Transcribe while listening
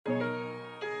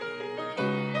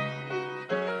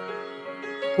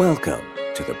Welcome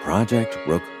to the Project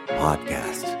Rook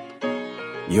Podcast,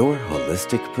 your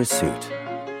holistic pursuit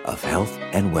of health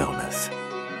and wellness.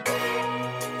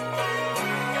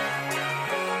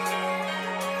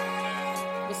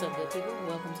 What's up, good people?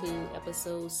 Welcome to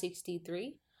episode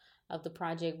 63 of the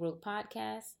Project Rook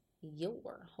Podcast,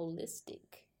 your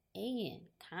holistic and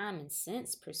common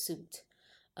sense pursuit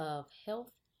of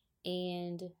health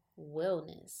and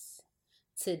wellness.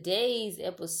 Today's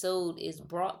episode is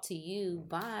brought to you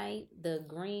by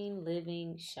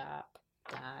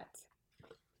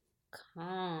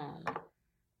thegreenlivingshop.com.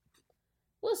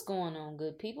 What's going on,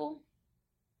 good people?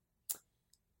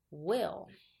 Well,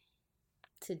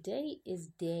 today is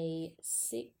day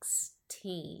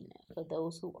 16 for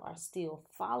those who are still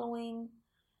following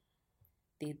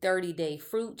the 30-day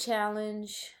fruit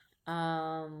challenge.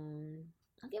 I'll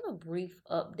give a brief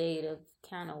update of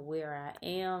kind of where I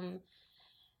am.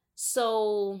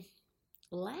 So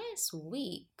last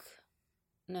week,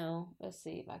 let's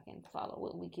see if I can follow.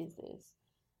 What week is this?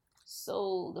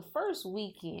 So the first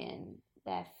weekend,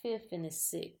 that 5th and the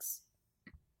 6th,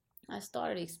 I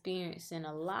started experiencing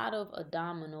a lot of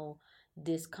abdominal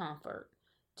discomfort,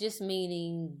 just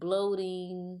meaning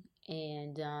bloating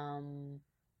and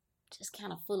just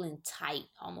kind of feeling tight,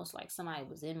 almost like somebody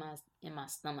was in my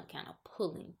stomach kind of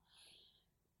pulling.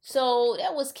 So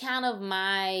that was kind of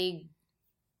my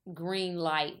green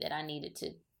light that I needed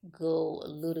to go a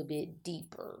little bit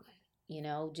deeper,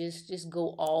 just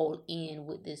go all in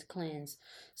with this cleanse.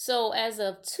 So as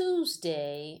of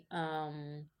Tuesday,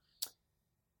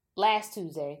 last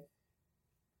Tuesday,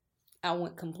 I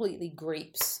went completely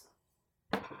grapes.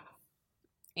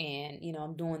 And,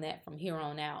 I'm doing that from here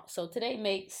on out. So today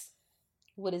makes,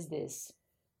 what is this?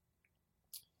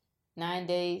 9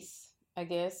 days, I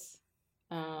guess,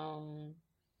 of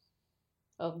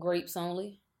grapes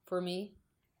only for me.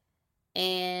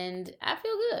 And I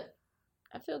feel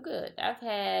good.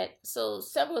 So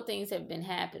several things have been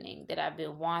happening that I've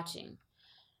been watching.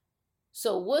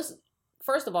 So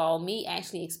first of all, me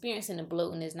actually experiencing the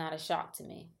bloating is not a shock to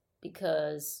me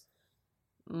because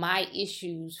my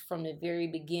issues from the very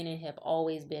beginning have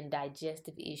always been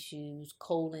digestive issues,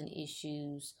 colon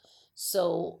issues.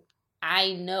 So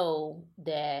I know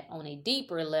that on a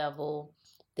deeper level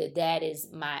that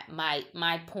is my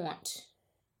point,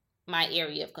 my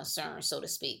area of concern, so to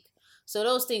speak. So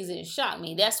those things didn't shock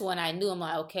me. That's when I knew I'm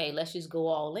like, okay, let's just go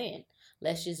all in.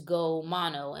 Let's just go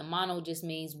mono. And mono just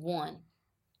means one.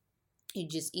 You're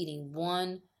just eating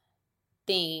one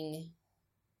thing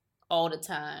all the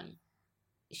time.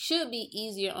 It should be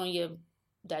easier on your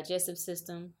digestive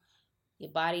system.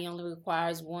 Your body only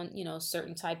requires one,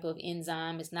 certain type of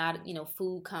enzyme. It's not,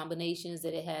 food combinations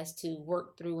that it has to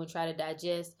work through and try to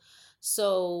digest.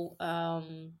 So, I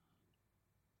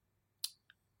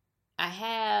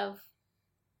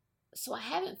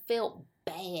haven't felt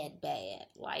bad.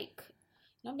 Like,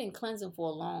 I've been cleansing for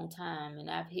a long time, and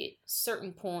I've hit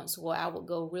certain points where I would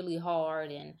go really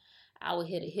hard, and I would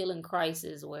hit a healing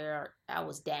crisis where I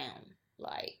was down,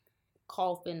 like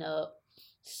coughing up,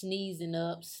 sneezing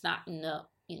up, snotting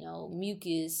up,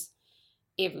 mucus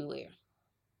everywhere.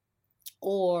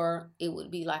 Or it would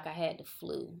be like I had the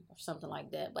flu or something like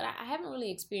that. But I haven't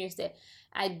really experienced that.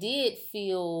 I did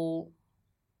feel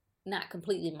not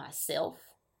completely myself.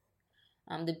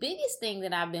 The biggest thing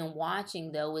that I've been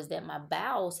watching, though, is that my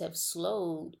bowels have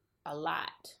slowed a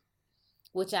lot,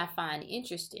 which I find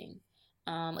interesting.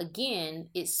 Again,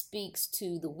 it speaks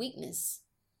to the weakness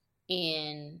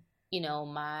in,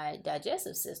 my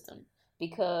digestive system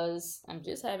because I'm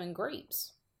just having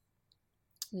grapes.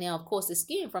 Now, of course, the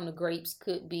skin from the grapes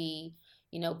could be,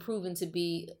 proven to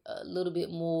be a little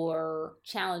bit more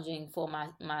challenging for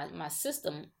my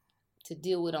system to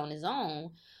deal with on its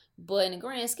own. But in the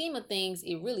grand scheme of things,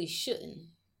 it really shouldn't.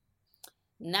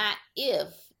 Not if,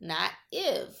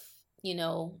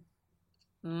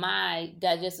 my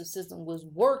digestive system was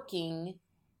working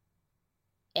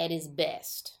at its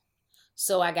best.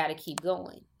 So I got to keep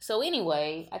going. So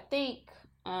anyway, I think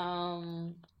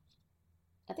I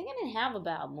didn't have a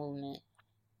bowel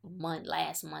movement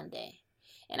last Monday.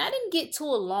 And I didn't get too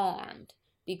alarmed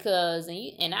because,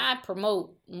 and I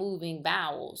promote moving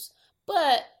bowels,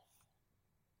 but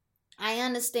I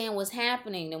understand what's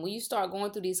happening. And when you start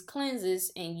going through these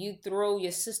cleanses and you throw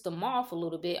your system off a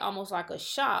little bit, almost like a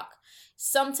shock,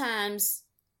 sometimes,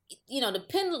 the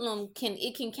pendulum can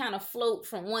kind of float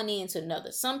from one end to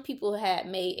another. Some people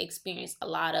may experience a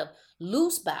lot of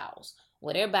loose bowels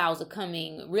where their bowels are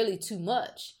coming really too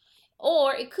much.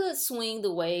 Or it could swing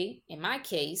the way, in my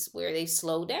case, where they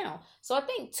slow down. So I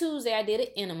think Tuesday I did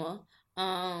an enema.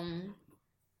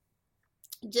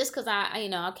 just because I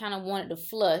kind of wanted to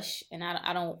flush, and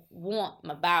I don't want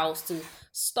my bowels to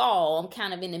stall. I'm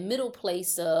kind of in the middle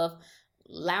place of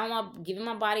giving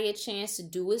my body a chance to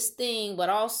do its thing, but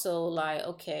also like,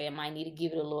 okay, I might need to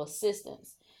give it a little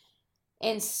assistance.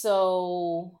 And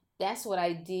so that's what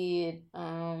I did.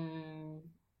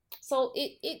 So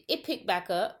it picked back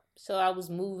up. So I was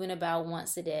moving about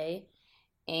once a day,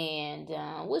 and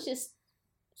was just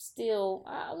still,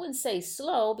 I wouldn't say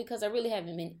slow because I really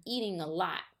haven't been eating a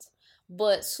lot,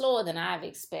 but slower than I've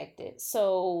expected.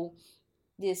 So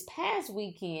this past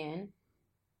weekend,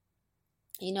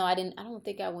 I don't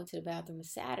think I went to the bathroom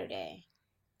Saturday.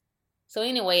 So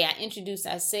anyway,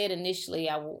 I said initially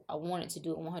I wanted to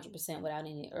do it 100% without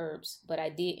any herbs, but I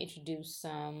did introduce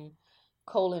some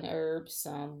colon herbs,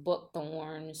 some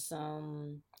buckthorn,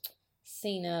 some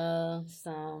senna,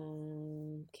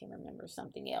 can't remember,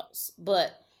 something else.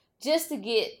 But just to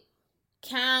get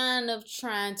kind of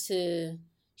trying to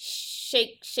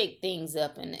shake things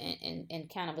up and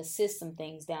kind of assist some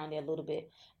things down there a little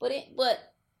bit. But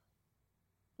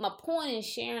my point in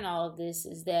sharing all of this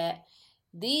is that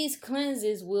these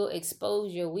cleanses will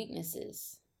expose your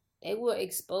weaknesses. They will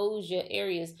expose your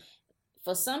areas.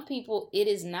 For some people, it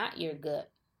is not your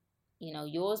gut.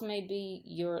 Yours may be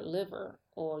your liver,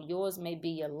 or yours may be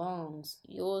your lungs.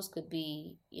 Yours could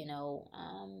be,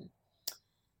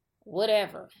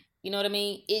 whatever. You know what I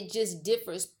mean? It just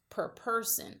differs per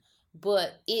person,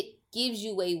 but it gives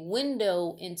you a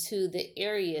window into the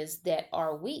areas that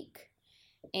are weak.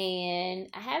 And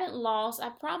I haven't I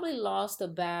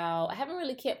haven't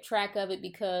really kept track of it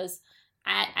because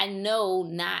I know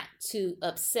not to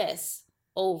obsess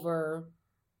over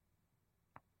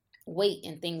weight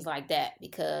and things like that,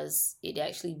 because it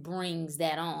actually brings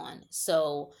that on.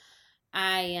 So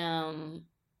I'll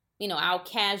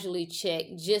casually check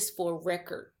just for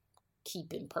record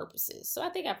keeping purposes. So I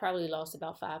think I probably lost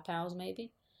about 5 pounds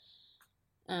maybe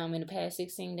in the past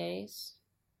 16 days.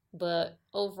 But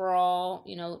overall,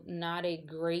 not a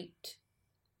great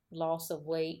loss of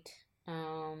weight.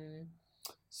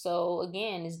 So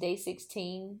again, it's day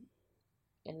 16.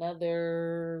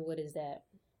 Another, what is that?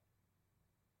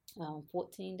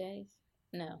 14 days?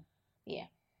 No. Yeah.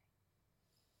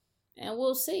 And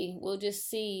we'll see. We'll just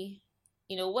see.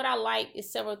 What I like is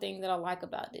several things that I like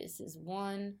about this. Is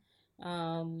one,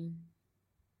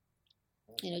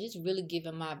 just really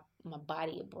giving my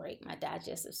body a break, my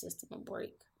digestive system a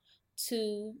break.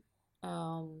 Two,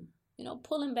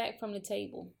 pulling back from the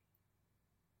table.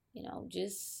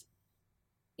 Just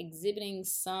exhibiting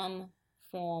some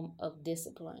form of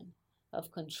discipline,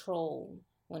 of control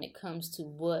when it comes to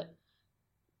what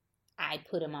I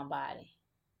put in my body,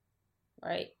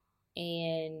 right?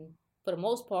 And for the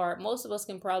most part, most of us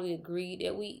can probably agree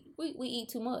that we eat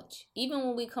too much. Even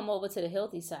when we come over to the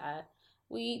healthy side,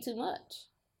 we eat too much.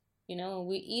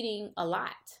 We're eating a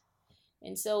lot.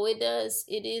 And so it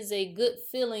is a good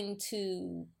feeling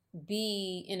to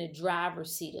be in a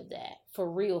driver's seat of that,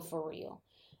 for real.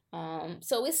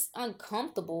 So it's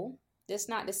uncomfortable. That's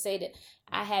not to say that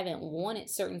I haven't wanted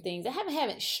certain things. I haven't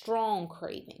had strong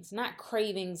cravings, not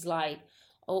cravings like,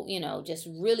 just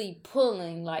really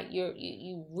pulling, like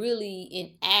you really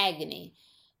in agony.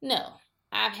 No,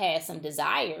 I've had some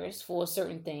desires for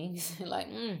certain things, like,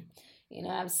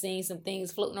 I've seen some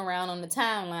things floating around on the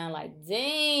timeline, like,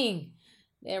 dang,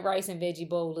 that rice and veggie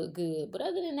bowl look good. But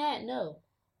other than that, no.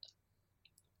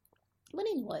 But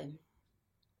anyway,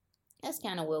 that's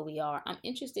kind of where we are. I'm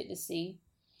interested to see.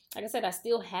 Like I said, I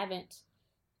still haven't.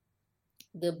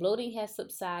 The bloating has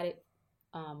subsided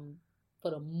for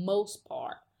the most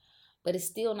part, but it's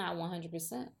still not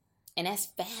 100%. And that's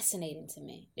fascinating to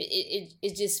me.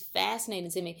 It's just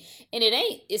fascinating to me. And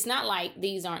it's not like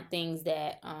these aren't things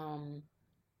that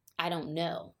I don't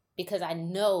know. Because I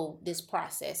know this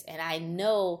process, and I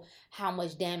know how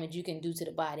much damage you can do to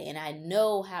the body, and I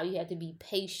know how you have to be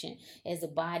patient as the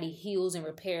body heals and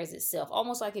repairs itself.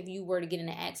 Almost like if you were to get in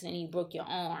an accident and you broke your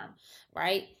arm,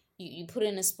 right? You put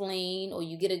in a spleen or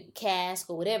you get a cast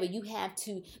or whatever. You have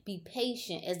to be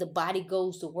patient as the body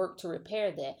goes to work to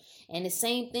repair that. And the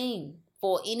same thing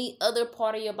for any other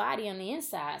part of your body on the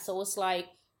inside. So it's like,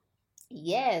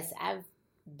 yes, I've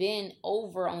been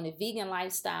over on the vegan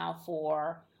lifestyle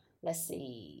for, let's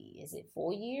see, is it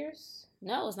 4 years?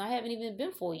 No, it's not. I haven't even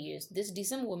been 4 years. This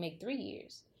December will make 3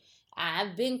 years.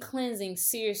 I've been cleansing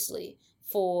seriously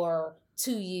for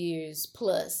 2 years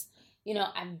plus.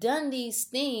 I've done these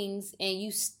things, and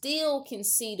you still can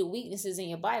see the weaknesses in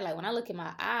your body. Like when I look at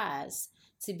my eyes,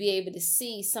 to be able to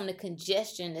see some of the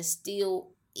congestion that's still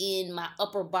in my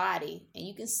upper body. And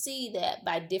you can see that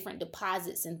by different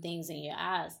deposits and things in your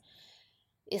eyes.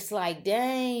 It's like,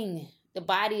 dang. The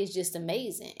body is just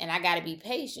amazing, and I got to be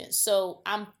patient. So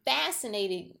I'm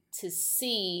fascinated to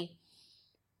see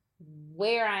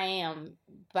where I am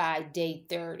by day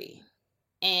 30.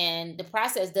 And the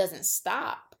process doesn't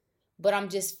stop, but I'm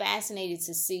just fascinated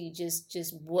to see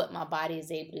just what my body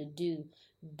is able to do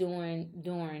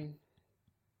during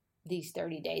these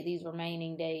 30 days, these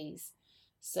remaining days.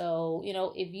 So,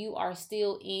 if you are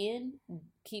still in,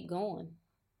 keep going.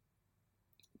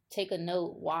 Take a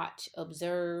note, watch,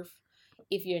 observe.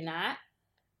 If you're not,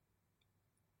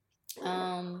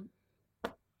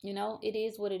 it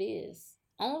is what it is.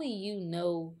 Only you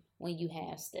know when you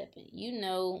have stepping. You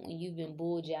know when you've been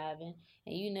bull jiving,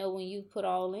 and you know when you've put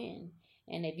all in.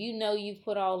 And if you know you've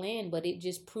put all in, but it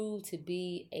just proved to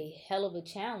be a hell of a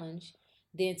challenge,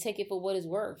 then take it for what it's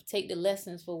worth. Take the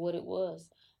lessons for what it was.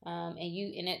 And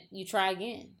you try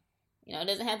again. It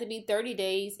doesn't have to be 30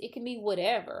 days. It can be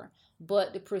whatever.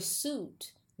 But the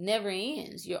pursuit never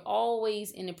ends. You're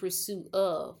always in the pursuit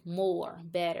of more,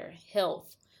 better,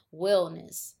 health,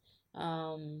 wellness,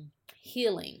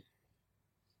 healing.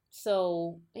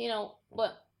 So,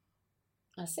 but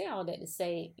I say all that to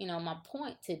say, my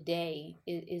point today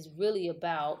is really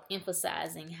about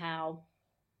emphasizing how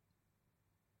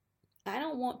I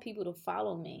don't want people to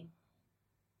follow me.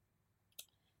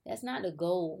 That's not the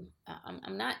goal.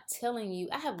 I'm not telling you.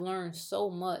 I have learned so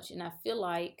much, and I feel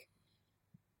like,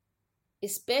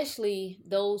 especially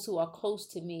those who are close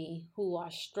to me who are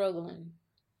struggling,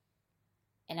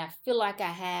 and I feel like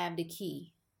I have the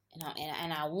key,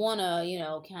 and I want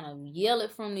to, kind of yell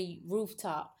it from the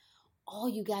rooftop. All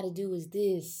you got to do is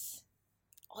this.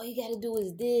 All you got to do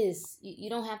is this.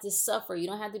 You don't have to suffer. You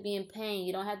don't have to be in pain.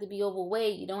 You don't have to be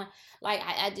overweight. You don't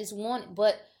I just want,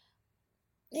 but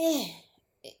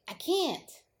I can't.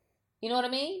 You know what I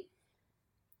mean?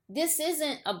 This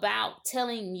isn't about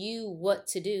telling you what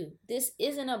to do. This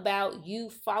isn't about you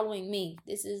following me.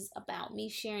 This is about me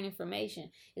sharing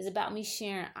information. It's about me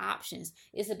sharing options.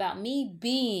 It's about me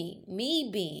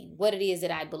being what it is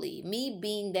that I believe. Me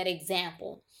being that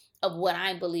example of what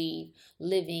I believe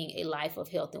living a life of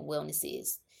health and wellness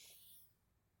is.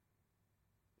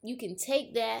 You can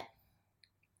take that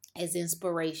as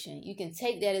inspiration. You can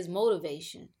take that as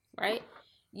motivation, right?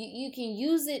 You can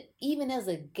use it even as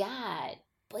a guide,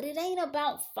 but it ain't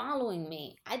about following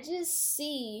me. I just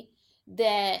see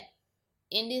that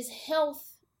in this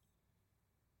health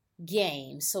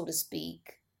game, so to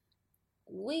speak,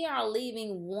 we are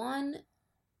leaving one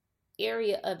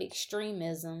area of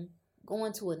extremism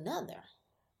going to another.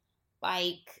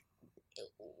 Like,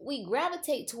 we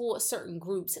gravitate towards certain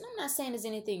groups, and I'm not saying there's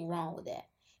anything wrong with that,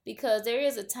 because there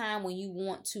is a time when you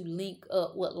want to link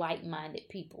up with like-minded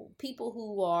people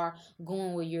who are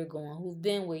going where you're going, who've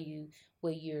been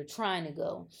where you're trying to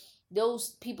go,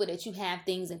 those people that you have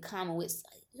things in common with.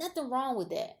 Nothing wrong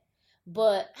with that,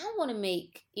 but I want to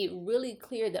make it really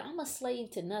clear that I'm a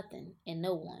slave to nothing and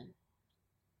no one.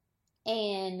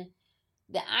 And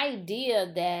the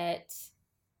idea that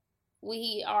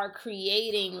we are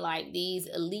creating like these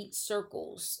elite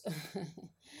circles.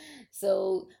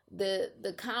 So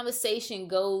the conversation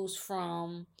goes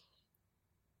from,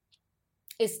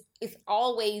 it's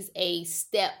always a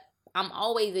step. I'm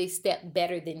always a step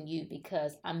better than you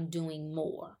because I'm doing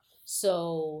more.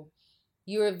 So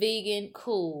you're a vegan,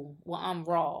 cool. Well, I'm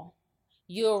raw.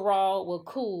 You're raw, well,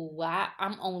 cool. Well,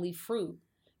 I'm only fruit.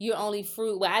 You're only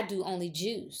fruit. Well, I do only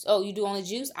juice. Oh, you do only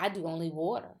juice? I do only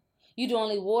water. You do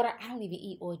only water? I don't even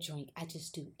eat or drink. I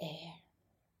just do air.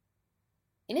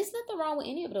 And there's nothing wrong with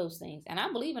any of those things. And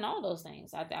I believe in all those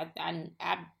things. I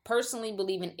personally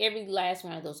believe in every last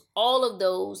one of those. All of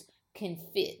those can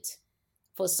fit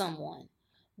for someone.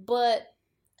 But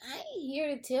I ain't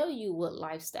here to tell you what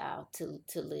lifestyle to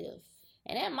live.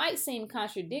 And that might seem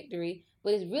contradictory,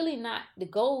 but it's really not the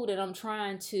goal that I'm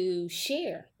trying to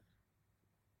share.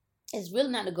 It's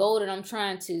really not the goal that I'm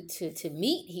trying to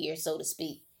meet here, so to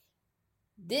speak.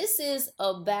 This is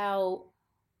about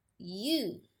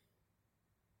you,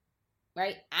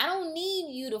 right? I don't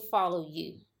need you to follow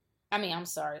you. I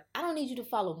don't need you to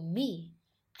follow me.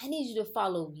 I need you to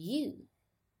follow you.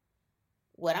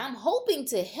 What I'm hoping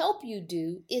to help you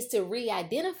do is to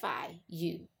re-identify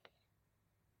you.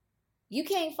 You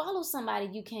can't follow somebody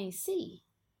you can't see.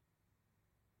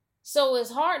 So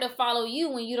it's hard to follow you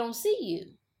when you don't see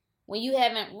you, when you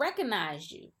haven't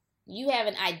recognized you, you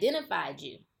haven't identified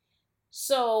you.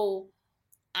 So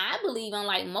I believe,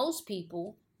 unlike most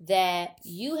people, that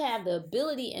you have the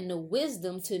ability and the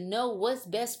wisdom to know what's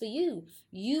best for you.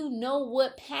 You know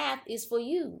what path is for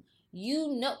you. You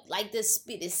know, like the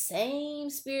same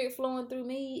spirit flowing through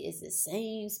me is the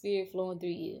same spirit flowing through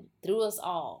you, through us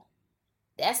all.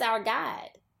 That's our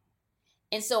guide.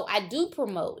 And so I do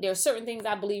promote. There are certain things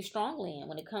I believe strongly in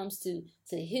when it comes to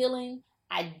healing.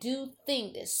 I do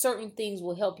think that certain things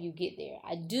will help you get there.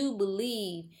 I do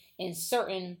believe in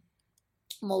certain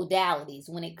modalities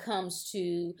when it comes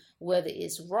to whether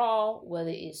it's raw,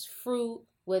 whether it's fruit,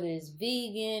 whether it's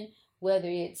vegan, whether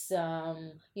it's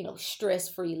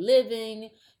stress-free living,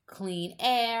 clean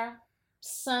air,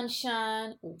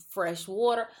 sunshine, fresh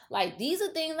water. Like, these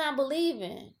are things I believe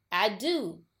in. I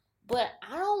do. But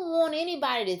I don't want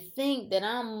anybody to think that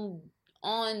I'm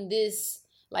on this,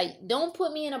 like, don't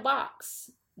put me in a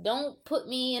box. Don't put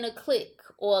me in a clique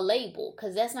or a label,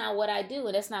 because that's not what I do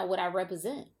and that's not what I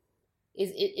represent.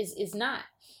 It's not.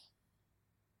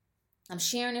 I'm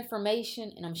sharing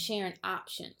information and I'm sharing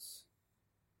options.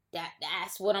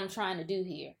 That's what I'm trying to do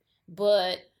here.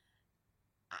 But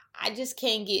I just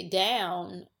can't get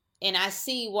down, and I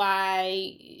see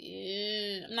why.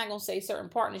 I'm not gonna say certain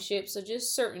partnerships or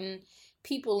just certain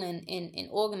people in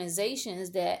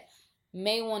organizations that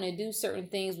may want to do certain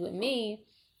things with me.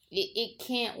 It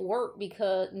can't work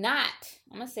because I'm not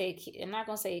gonna say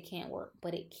it can't work,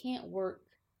 but it can't work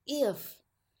if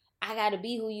I gotta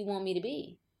be who you want me to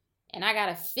be. And I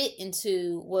gotta fit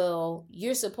into, well,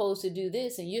 you're supposed to do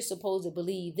this and you're supposed to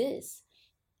believe this.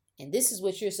 And this is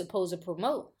what you're supposed to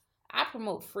promote. I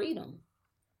promote freedom.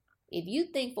 If you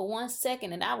think for 1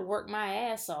 second that I worked my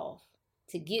ass off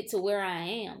to get to where I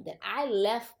am, that I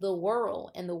left the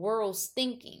world and the world's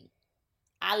thinking,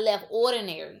 I left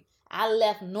ordinary, I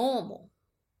left normal,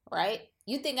 right?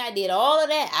 You think I did all of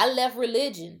that? I left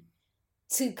religion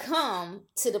to come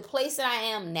to the place that I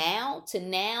am now, to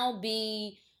now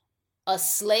be a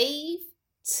slave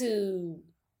to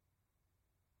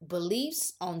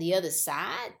beliefs on the other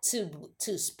side, to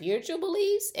spiritual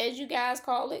beliefs, as you guys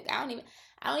call it. I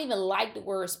don't even like the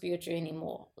word spiritual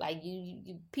anymore. Like,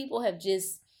 you people have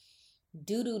just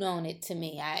doo-dooed on it to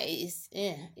me.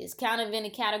 It's kind of in the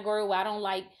category where I don't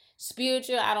like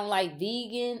spiritual, I don't like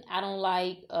vegan, I don't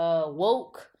like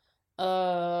woke,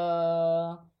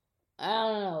 I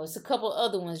don't know. It's a couple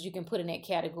other ones you can put in that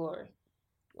category.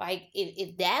 Like,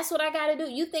 if that's what I gotta do,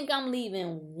 you think I'm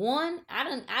leaving one? I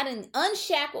done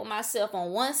unshackle myself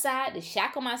on one side to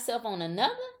shackle myself on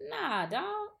another? Nah,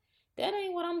 dog. That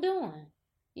ain't what I'm doing.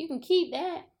 You can keep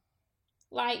that.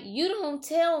 Like, you don't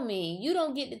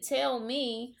get to tell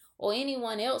me, or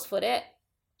anyone else for that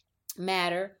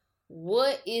matter,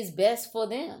 what is best for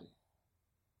them.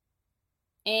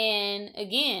 And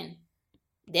again,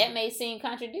 that may seem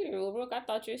contradictory. Well, Brooke, I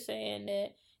thought you're saying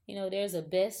that, there's a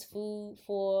best food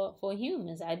for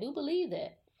humans. I do believe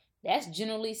that. That's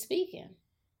generally speaking.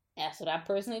 That's what I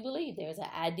personally believe. There's an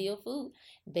ideal food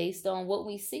based on what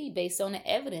we see, based on the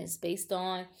evidence, based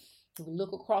on, we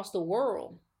look across the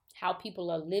world, how people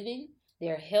are living,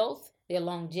 their health, their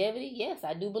longevity. Yes,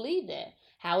 I do believe that.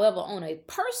 However, on a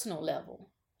personal level,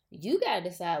 you got to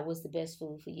decide what's the best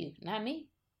food for you. Not me.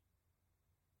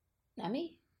 Not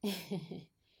me.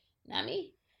 Not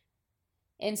me.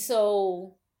 And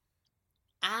so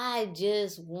I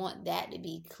just want that to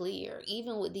be clear.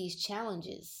 Even with these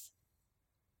challenges,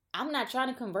 I'm not trying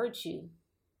to convert you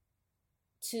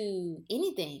to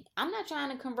anything. I'm not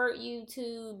trying to convert you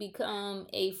to become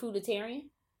a fruitarian.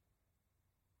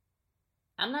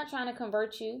 I'm not trying to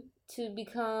convert you to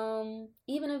become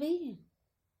even a vegan.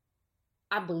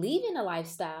 I believe in the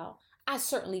lifestyle. I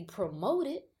certainly promote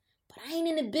it, but I ain't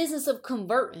in the business of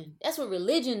converting. That's what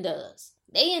religion does.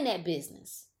 They in that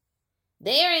business.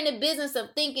 They're in the business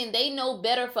of thinking they know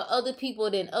better for other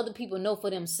people than other people know for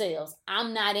themselves.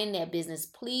 I'm not in that business.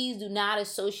 Please do not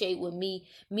associate with me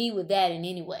with that in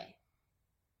any way.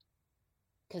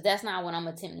 Because that's not what I'm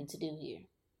attempting to do here.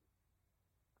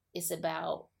 It's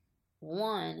about,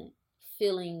 1,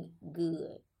 feeling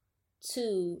good.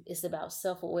 2, it's about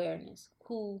self-awareness,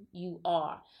 who you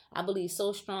are. I believe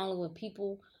so strongly when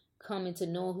people come into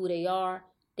knowing who they are,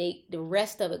 the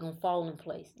rest of it gonna fall in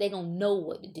place. They gonna know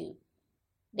what to do.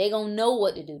 They gonna know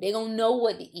what to do. They gonna know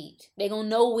what to eat. They gonna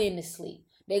know when to sleep.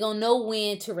 They gonna know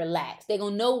when to relax. They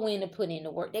gonna know when to put in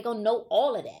the work. They gonna know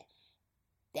all of that.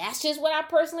 That's just what I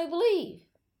personally believe.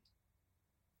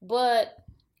 But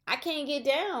I can't get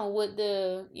down with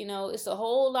the, it's a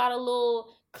whole lot of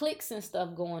little cliques and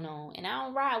stuff going on. And I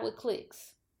don't ride with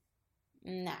cliques.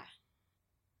 Nah.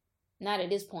 Not at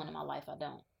this point in my life, I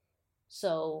don't.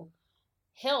 So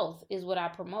health is what I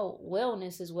promote.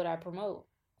 Wellness is what I promote.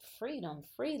 Freedom,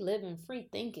 free living, free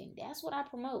thinking. That's what I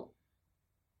promote.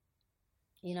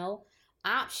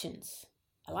 Options.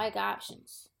 I like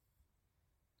options.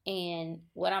 And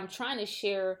what I'm trying to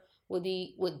share with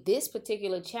this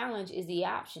particular challenge is the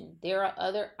option. There are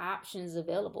other options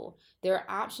available. There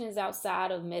are options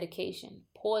outside of medication,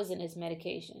 poisonous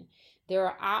medication. There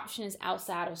are options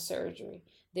outside of surgery.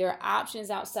 There are options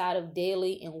outside of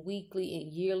daily and weekly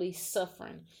and yearly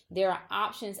suffering. There are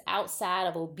options outside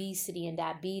of obesity and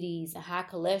diabetes and high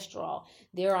cholesterol.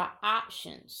 There are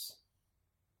options.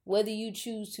 Whether you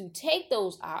choose to take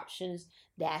those options,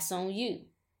 that's on you.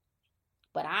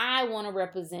 But I want to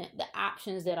represent the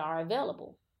options that are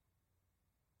available.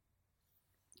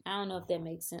 I don't know if that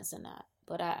makes sense or not,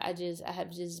 but I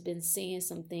have just been seeing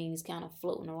some things kind of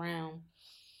floating around,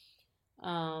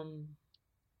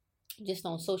 just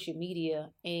on social media.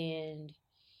 And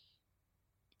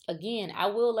again, I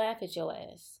will laugh at your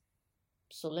ass.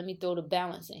 So let me throw the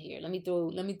balance in here. Let me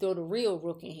throw the real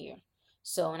Rook in here.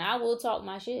 So, and I will talk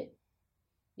my shit,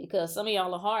 because some of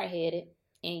y'all are hard-headed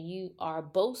and you are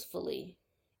boastfully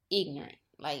ignorant.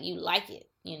 Like, you like it.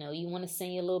 You know, you want to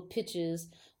send your little pictures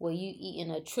where you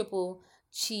eating a triple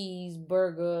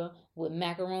cheeseburger with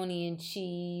macaroni and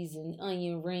cheese and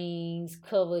onion rings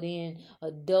covered in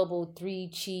a double 3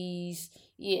 cheese.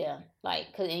 Yeah, like,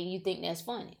 and you think that's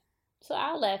funny. So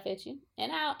I'll laugh at you,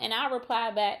 and I'll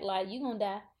reply back like, you gonna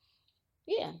die.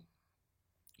 Yeah.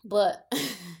 But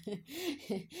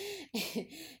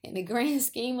in the grand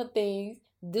scheme of things,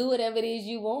 do whatever it is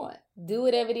you want. Do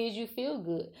whatever it is you feel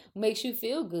good. Makes you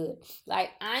feel good. Like,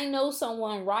 I know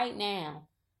someone right now.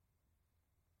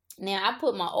 Now, I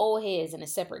put my old heads in a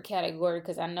separate category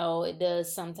because I know it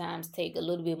does sometimes take a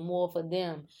little bit more for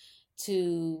them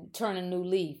to turn a new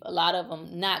leaf. A lot of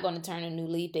them not going to turn a new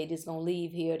leaf. They just going to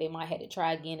leave here. They might have to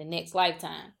try again the next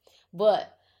lifetime.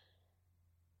 But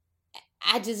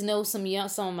I just know some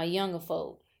of my younger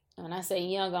folk. When I say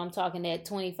younger, I'm talking that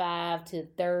 25 to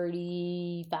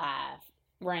 35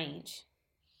 range,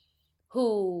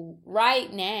 who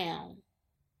right now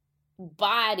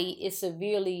body is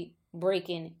severely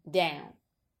breaking down.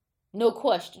 No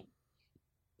question.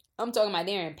 I'm talking about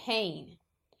they're in pain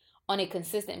on a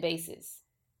consistent basis.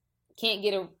 Can't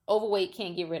get overweight,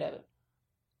 can't get rid of it.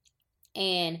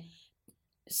 And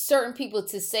certain people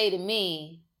to say to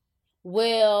me,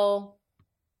 well,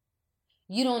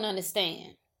 you don't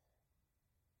understand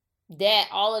that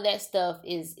all of that stuff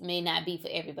may not be for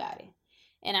everybody.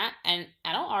 And I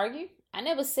don't argue. I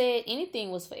never said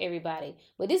anything was for everybody.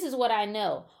 But this is what I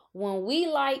know. When we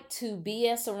like to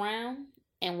BS around,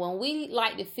 and when we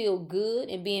like to feel good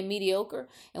and being mediocre,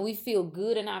 and we feel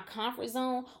good in our comfort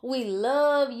zone, we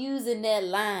love using that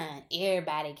line.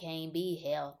 Everybody can't be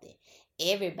healthy.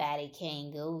 Everybody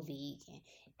can't go vegan.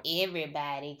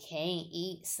 Everybody can't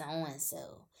eat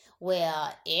so-and-so.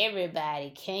 Well,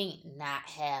 everybody can't not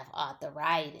have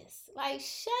arthritis. Like,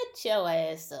 shut your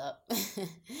ass up.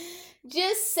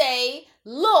 Just say,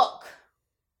 look,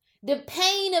 the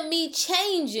pain of me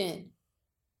changing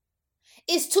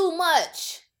is too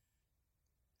much.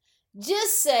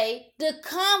 Just say, the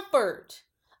comfort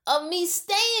of me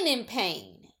staying in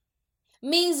pain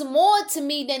means more to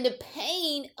me than the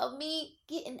pain of me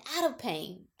getting out of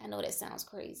pain. I know that sounds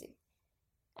crazy.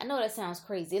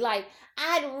 Like,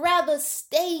 I'd rather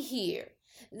stay here.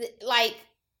 Like,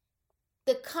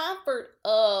 the comfort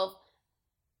of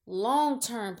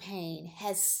long-term pain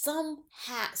has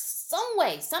somehow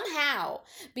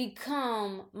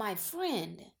become my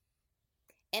friend.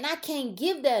 And I can't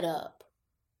give that up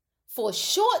for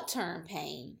short-term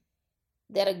pain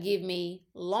that'll give me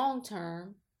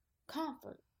long-term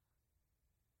comfort.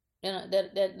 That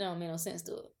don't make no sense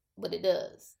to it, but it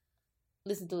does.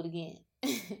 Listen to it again.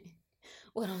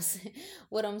 What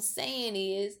I'm saying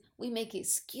is, we make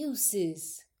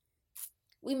excuses.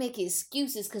 We make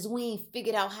excuses because we ain't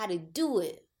figured out how to do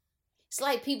it. It's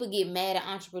like people get mad at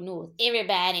entrepreneurs.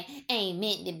 Everybody ain't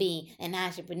meant to be an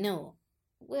entrepreneur.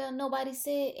 Well, nobody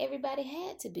said everybody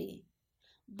had to be.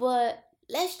 But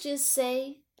let's just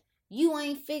say you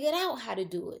ain't figured out how to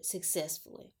do it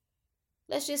successfully.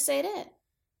 Let's just say that.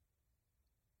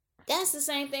 That's the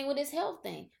same thing with this health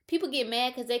thing. People get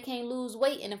mad because they can't lose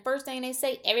weight, and the first thing they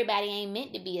say, everybody ain't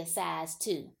meant to be a size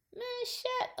 2. Man,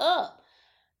 shut up.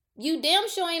 You damn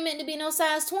sure ain't meant to be no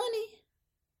size 20.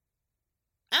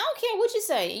 I don't care what you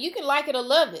say. You can like it or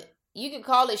love it. You can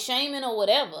call it shaming or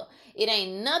whatever. It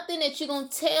ain't nothing that you're going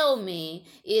to tell me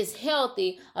is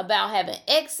healthy about having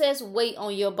excess weight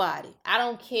on your body. I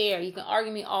don't care. You can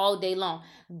argue me all day long.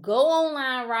 Go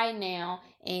online right now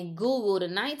and Google the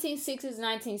 1960s,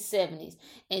 1970s,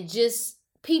 and just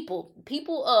people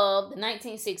of the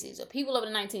 1960s or people of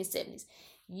the 1970s.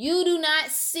 You do not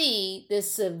see the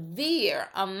severe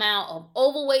amount of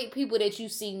overweight people that you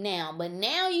see now. But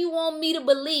now you want me to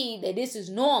believe that this is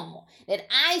normal. That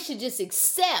I should just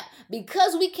accept,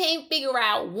 because we can't figure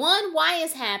out, 1, why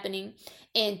it's happening,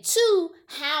 and 2,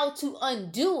 how to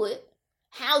undo it.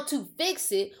 how to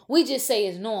fix it. We just say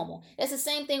it's normal. That's the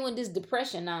same thing with this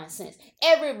depression nonsense.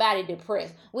 Everybody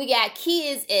depressed. We got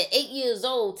kids at 8 years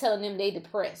old telling them they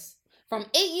depressed. From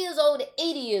 8 years old to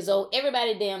 80 years old,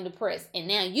 everybody damn depressed. And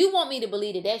now you want me to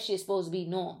believe that that shit's supposed to be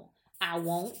normal. I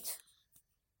won't.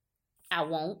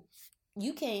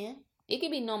 You can. It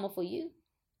can be normal for you.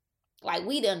 Like,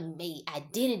 we done made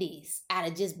identities out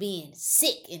of just being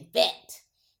sick and fat.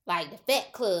 Like the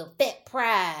Fat Club, Fat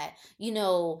Pride,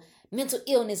 mental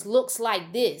illness looks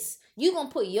like this. You gonna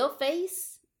put your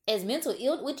face as mental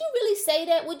illness? Would you really say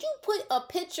that? Would you put a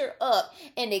picture up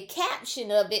and the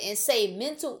caption of it and say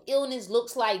mental illness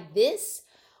looks like this?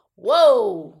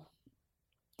 Whoa.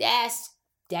 That's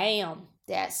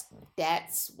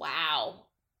wow.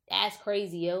 That's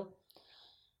crazy, yo.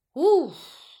 Whew.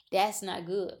 That's not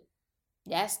good.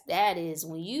 That is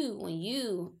when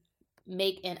you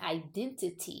make an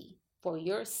identity for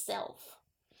yourself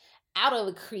out of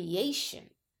a creation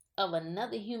of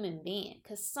another human being,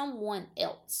 because someone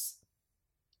else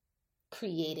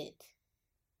created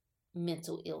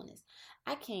mental illness.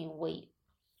 I can't wait.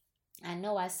 I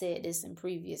know I said this in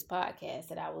previous podcasts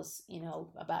that I was,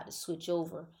 about to switch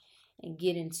over and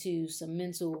get into some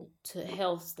mental to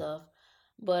health stuff.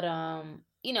 But,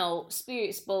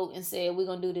 Spirit spoke and said, we're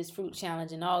going to do this fruit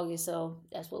challenge in August. So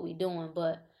that's what we're doing.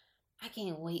 But I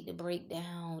can't wait to break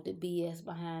down the BS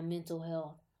behind mental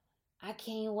health. I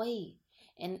can't wait.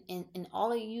 And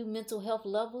all of you mental health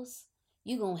lovers,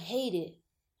 you're going to hate it.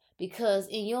 Because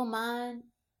in your mind,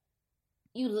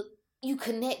 you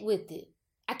connect with it.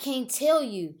 I can't tell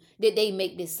you that they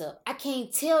make this up. I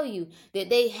can't tell you that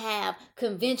they have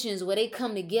conventions where they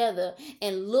come together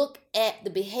and look at the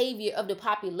behavior of the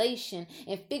population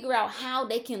and figure out how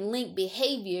they can link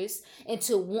behaviors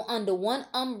under one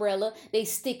umbrella. They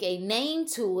stick a name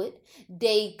to it.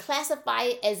 They classify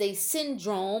it as a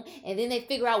syndrome, and then they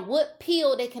figure out what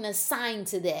pill they can assign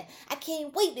to that. I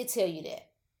can't wait to tell you that,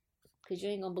 because you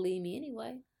ain't going to believe me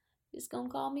anyway. You're just going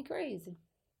to call me crazy.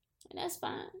 And that's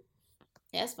fine.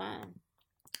 That's fine.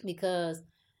 Because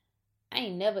I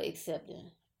ain't never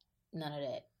accepting none of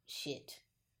that shit.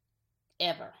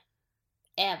 Ever.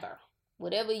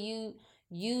 Whatever you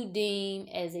deem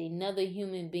as another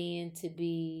human being to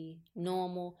be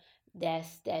normal,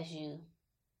 that's you.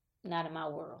 Not in my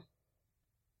world.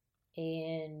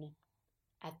 And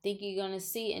I think you're going to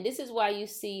see, and this is why you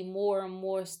see more and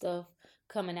more stuff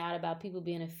coming out about people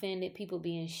being offended, people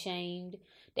being shamed.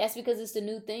 That's because it's the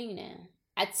new thing now.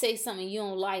 I'd say something you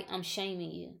don't like, I'm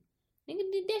shaming you. Nigga,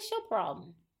 that's your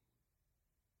problem.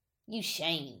 You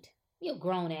shamed. You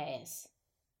grown ass.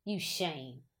 You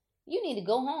shamed. You need to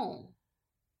go home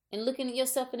and look at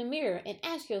yourself in the mirror and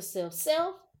ask yourself,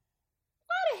 self,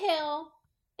 why the hell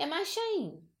am I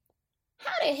shamed?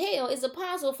 How the hell is it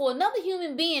possible for another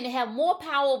human being to have more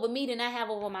power over me than I have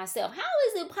over myself? How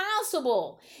is it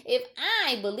possible? If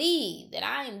I believe that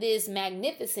I am this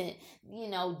magnificent,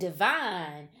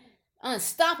 divine,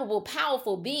 unstoppable,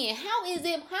 powerful being, how is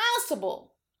it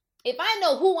possible? If I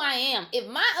know who I am, if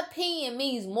my opinion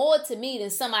means more to me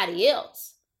than somebody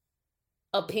else's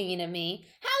opinion of me,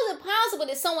 how is it possible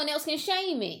that someone else can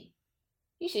shame me?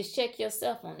 You should check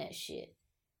yourself on that shit.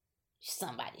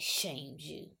 Somebody shamed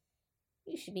you.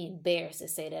 You should be embarrassed to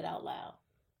say that out loud.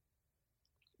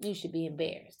 You should be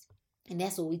embarrassed. And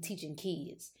that's what we teaching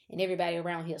kids. And everybody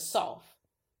around here soft.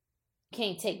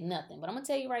 Can't take nothing. But I'm going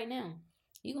to tell you right now,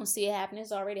 you're going to see it happen.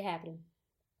 It's already happening.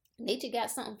 Nature got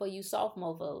something for you soft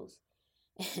mofos.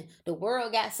 The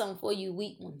world got something for you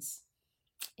weak ones.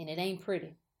 And it ain't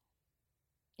pretty.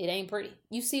 It ain't pretty.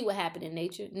 You see what happened in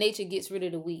nature. Nature gets rid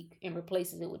of the weak and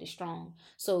replaces it with the strong.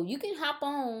 So you can hop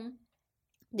on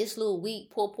this little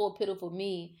weak, poor, pitiful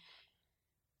me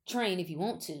train if you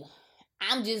want to.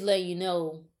 I'm just letting you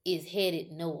know it's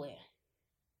headed nowhere.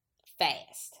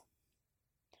 Fast.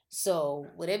 So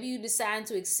whatever you decide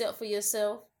to accept for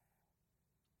yourself,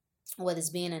 whether it's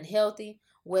being unhealthy,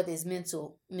 whether it's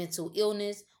mental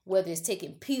illness, whether it's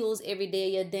taking pills every day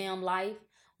of your damn life,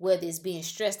 whether it's being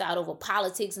stressed out over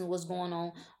politics and what's going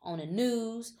on the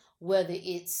news, whether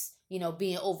it's,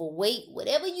 being overweight,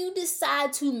 whatever you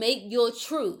decide to make your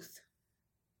truth,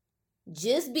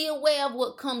 just be aware of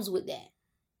what comes with that.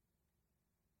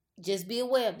 Just be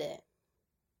aware of that.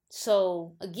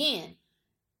 So again,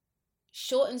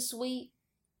 short and sweet,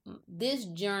 this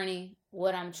journey,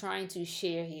 what I'm trying to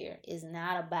share here is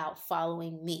not about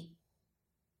following me.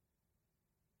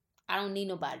 I don't need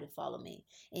nobody to follow me.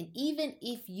 And even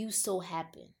if you so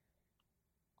happen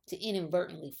to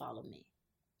inadvertently follow me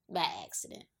by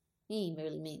accident, you ain't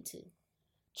really mean to.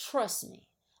 Trust me,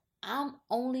 I'm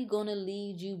only going to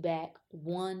lead you back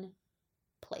one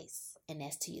place, and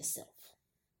that's to yourself.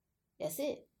 That's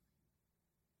it.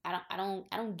 I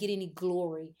don't get any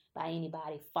glory by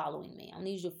anybody following me. I don't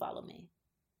need you to follow me.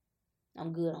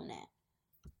 I'm good on that.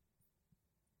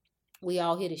 We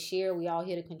all here to share. We all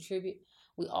here to contribute.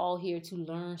 We all here to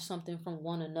learn something from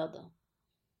one another.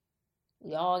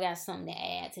 We all got something to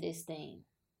add to this thing.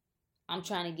 I'm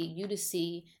trying to get you to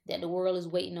see that the world is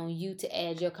waiting on you to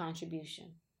add your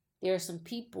contribution. There are some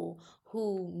people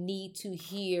who need to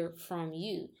hear from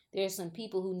you. There are some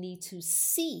people who need to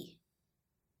see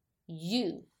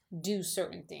you do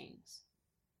certain things.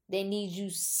 They need you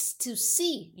to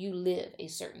see you live a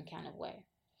certain kind of way.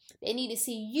 They need to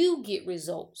see you get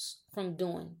results from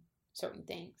doing certain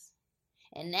things.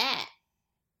 And that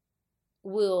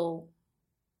will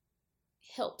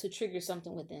help to trigger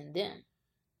something within them.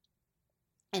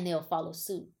 And they'll follow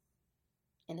suit.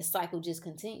 And the cycle just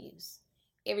continues.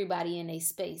 Everybody in their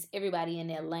space, everybody in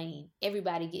their lane,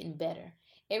 everybody getting better,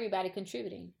 everybody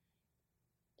contributing.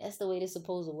 That's the way it's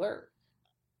supposed to work.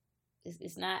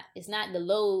 It's not the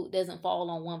load doesn't fall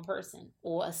on one person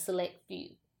or a select few.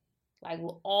 Like,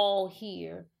 we're all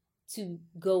here to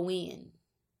go in.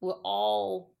 We're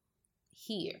all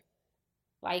here.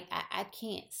 Like, I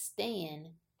can't stand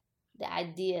the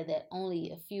idea that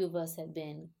only a few of us have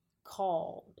been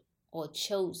called or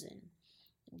chosen.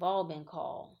 We've all been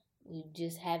called. We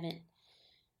just haven't,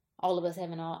 all of us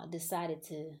haven't all decided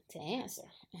to answer.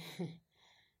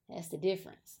 That's the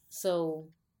difference. So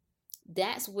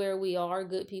that's where we are,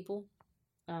 good people.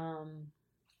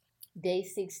 Day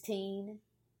 16.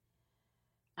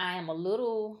 I am a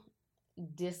little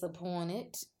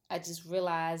disappointed. I just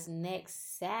realized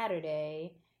next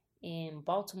Saturday in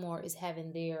Baltimore is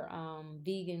having their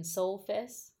Vegan Soul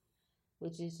Fest,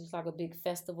 which is just like a big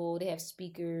festival. They have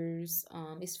speakers.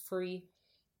 It's free.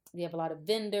 They have a lot of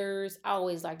vendors. I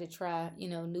always like to try,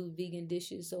 new vegan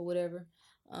dishes or whatever.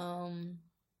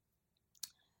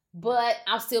 But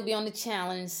I'll still be on the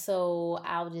challenge, so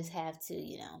I'll just have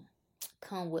to,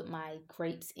 come with my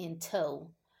grapes in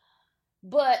tow.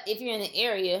 But if you're in the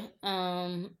area,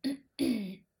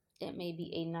 it may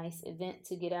be a nice event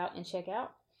to get out and check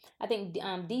out. I think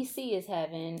DC is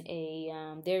having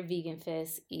their vegan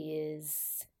fest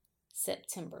is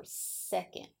September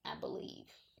 2nd, I believe.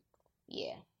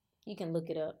 Yeah, you can look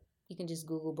it up. You can just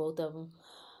Google both of them.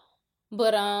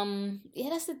 But yeah,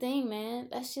 that's the thing, man.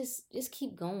 That's just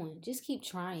keep going. Just keep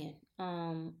trying.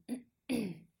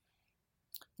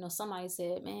 Somebody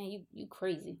said, man, you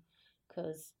crazy,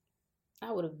 because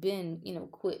I would have been,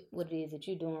 quit what it is that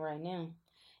you're doing right now.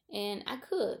 And I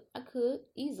could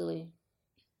easily.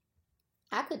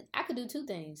 I could do two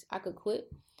things. I could quit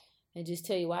and just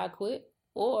tell you why I quit,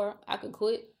 or I could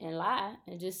quit and lie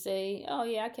and just say, oh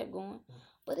yeah, I kept going.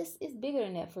 But it's bigger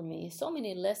than that for me. There's so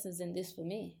many lessons in this for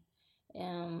me.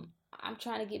 I'm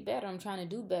trying to get better. I'm trying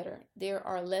to do better. There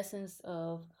are lessons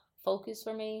of focus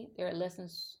for me. There are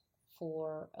lessons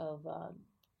of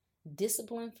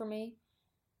discipline for me.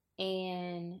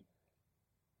 And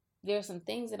there are some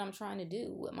things that I'm trying to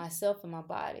do with myself and my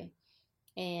body.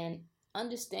 And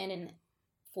understanding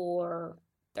for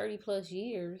 30 plus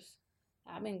years,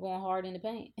 I've been going hard in the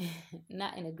paint,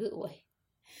 not in a good way.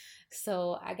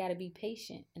 So I got to be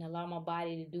patient and allow my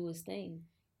body to do its thing.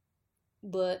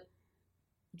 But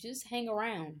just hang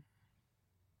around.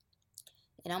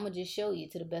 And I'm going to just show you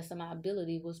to the best of my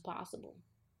ability what's possible.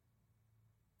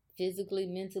 Physically,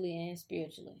 mentally, and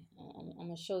spiritually. I'm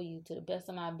going to show you to the best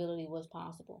of my ability what's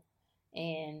possible.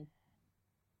 And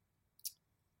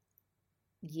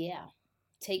yeah,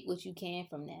 take what you can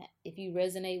from that. If you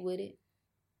resonate with it,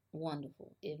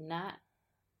 wonderful. If not,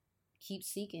 keep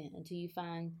seeking until you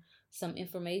find some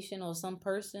information or some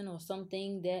person or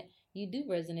something that you do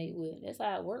resonate with. That's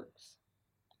how it works.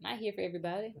 I'm not here for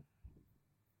everybody.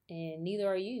 And neither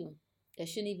are you. That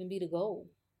shouldn't even be the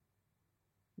goal.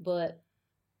 But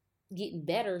getting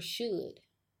better should.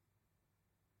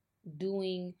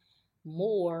 Doing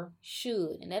more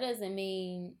should. And that doesn't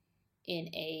mean in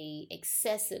a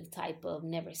excessive type of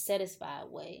never satisfied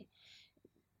way.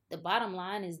 The bottom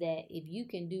line is that if you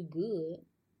can do good,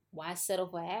 why settle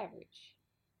for average?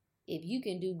 If you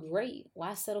can do great,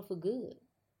 why settle for good?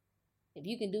 If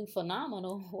you can do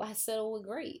phenomenal, why settle with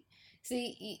great?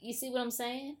 See, you see what I'm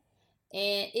saying?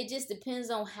 And it just depends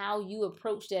on how you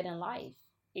approach that in life.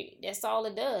 That's all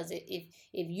it does. If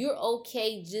you're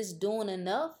okay just doing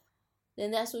enough,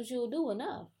 then that's what you'll do,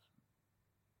 enough.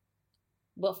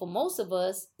 But for most of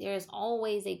us, there's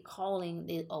always a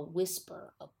calling, a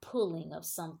whisper, a pulling of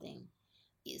something.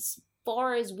 As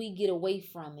far as we get away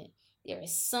from it, there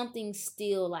is something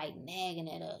still like nagging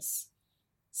at us,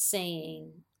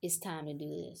 saying it's time to do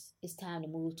this. It's time to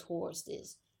move towards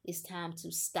this. It's time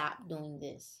to stop doing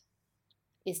this.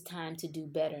 it's time to do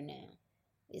better now.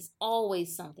 It's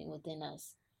always something within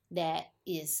us that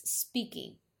is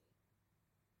speaking,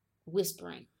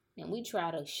 whispering, and we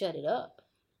try to shut it up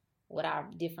with our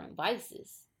different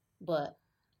vices. But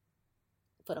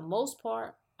for the most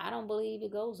part, I don't believe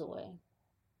it goes away.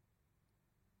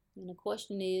 And the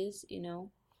question is,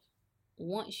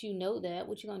 once you know that,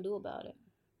 what you gonna do about it?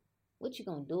 What you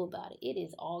gonna do about it? It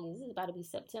is August. This is about to be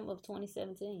September of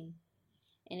 2017.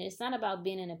 And it's not about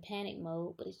being in a panic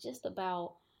mode, but it's just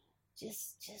about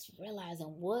just realizing,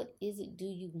 what is it do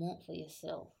you want for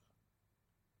yourself?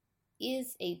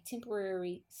 Is a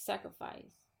temporary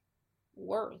sacrifice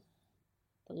worth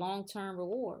the long-term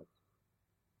reward?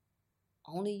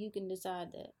 Only you can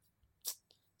decide that.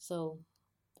 So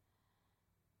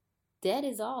that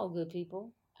is all, good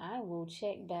people. I will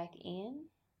check back in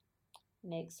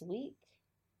next week.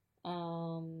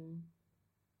 Because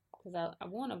I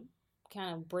want to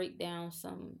kind of break down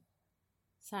some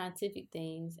scientific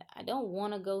things. I don't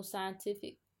want to go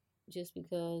scientific just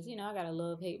because, I got a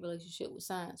love-hate relationship with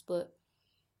science. But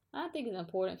I think it's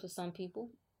important for some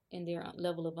people in their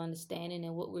level of understanding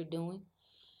and what we're doing.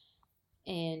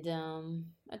 And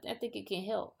I think it can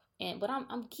help. But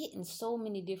I'm getting so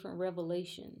many different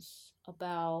revelations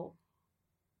about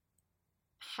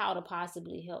how to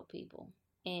possibly help people.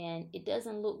 And it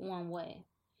doesn't look one way.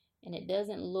 And it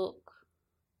doesn't look...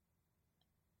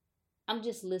 I'm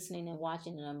just listening and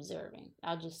watching and observing.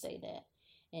 I'll just say that.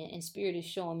 And Spirit is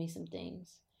showing me some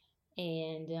things.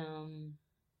 And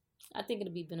I think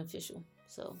it'll be beneficial.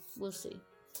 So we'll see.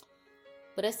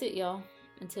 But that's it, y'all.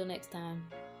 Until next time.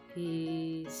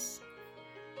 Peace.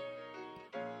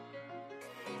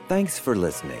 Thanks for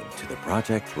listening to the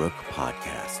Project Rook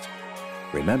podcast.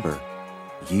 Remember,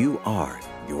 you are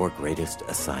your greatest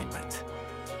assignment.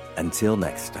 Until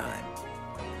next time.